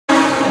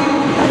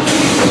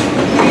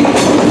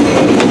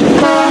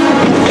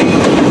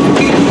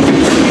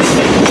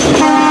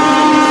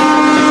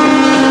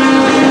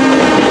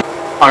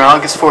On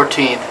August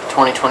 14th,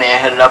 2020, I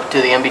headed up to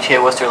the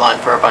MBTA Worcester line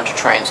for a bunch of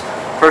trains.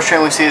 First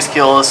train we see is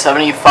Keolis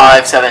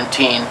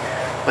 7517,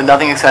 with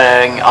nothing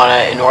exciting on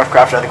it in North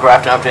Grafton at the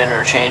Grafton Upton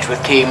interchange,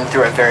 with came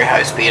through at very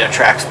high speed, at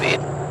track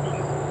speed.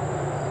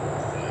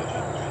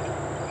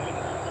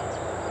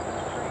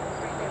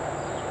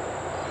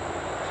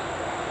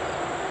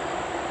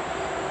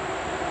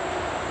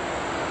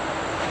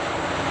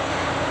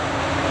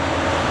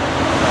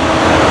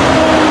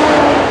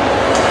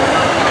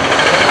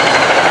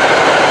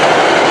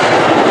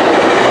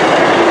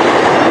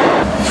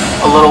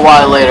 A little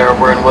while later,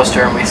 we're in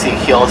Worcester and we see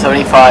Keolis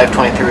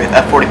 7523 with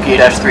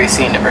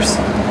F40PA-3C number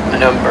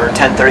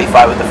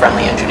 1035 with a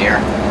friendly engineer.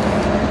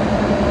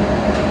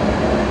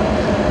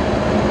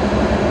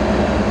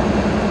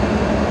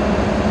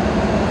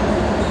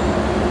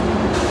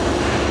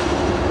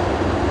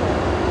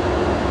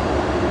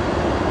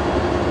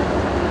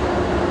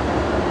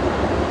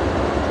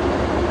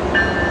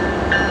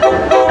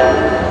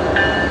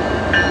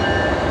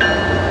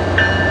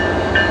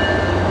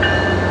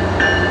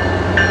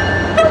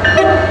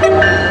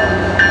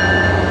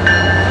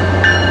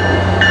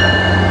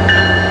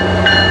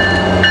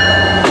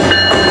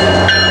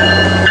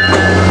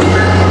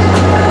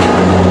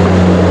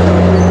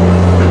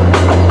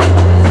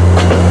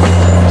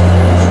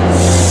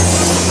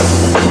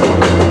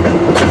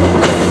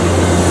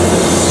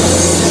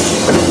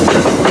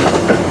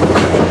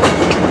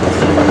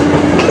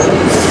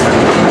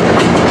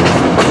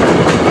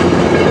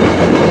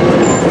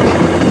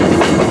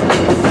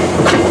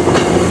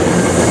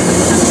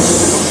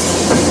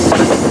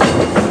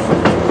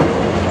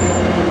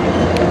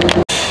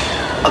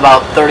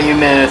 About 30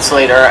 minutes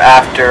later,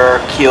 after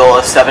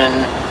Keolis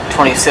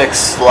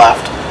 726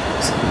 left,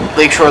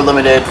 Lakeshore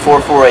Limited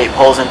 448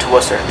 pulls into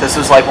Worcester. This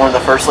was like one of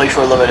the first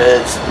Lakeshore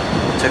Limiteds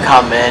to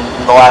come in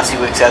the last few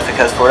weeks, that's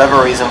because for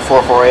whatever reason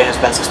 448 has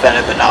been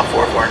suspended but not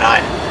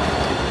 449.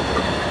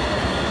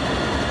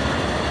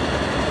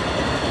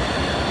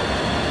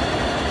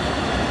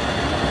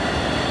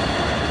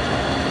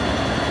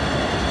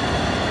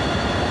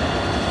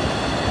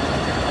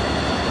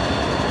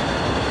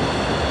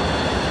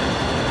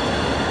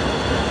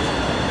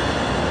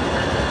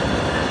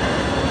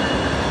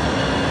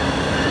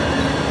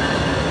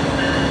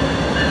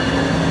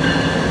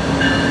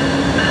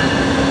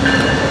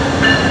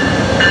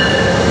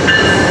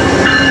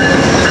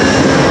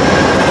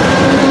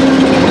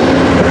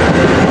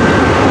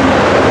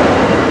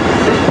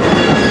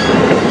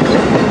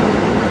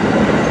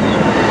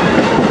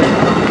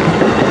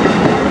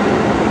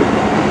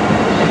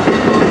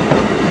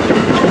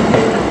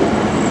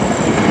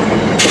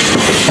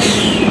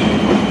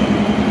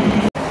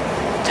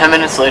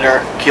 Minutes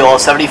later,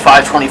 Keolis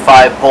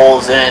 7525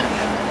 pulls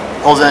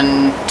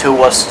into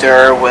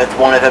Worcester with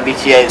one of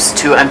MBTA's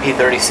two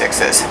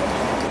MP36s.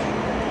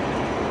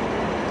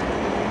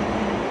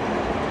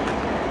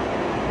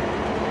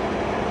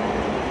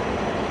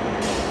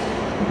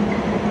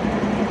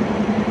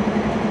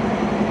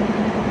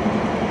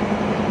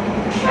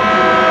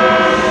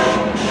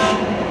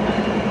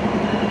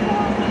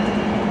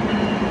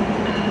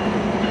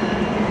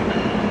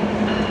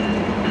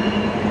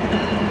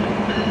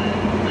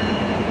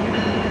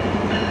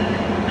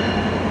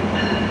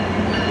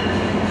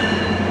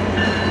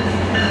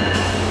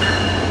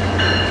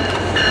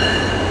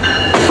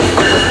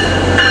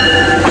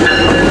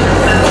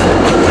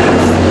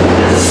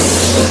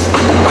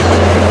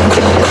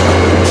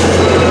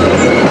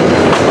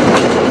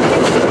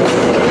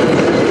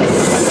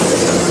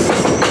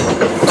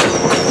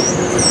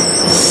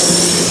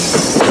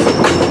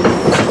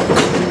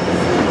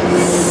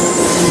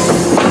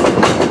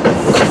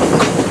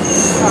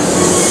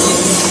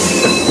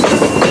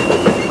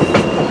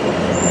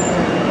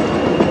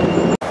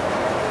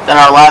 Then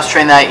our last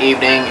train that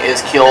evening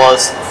is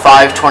Keolis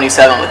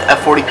 527 with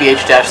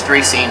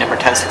F40PH-3C number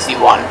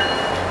 1061.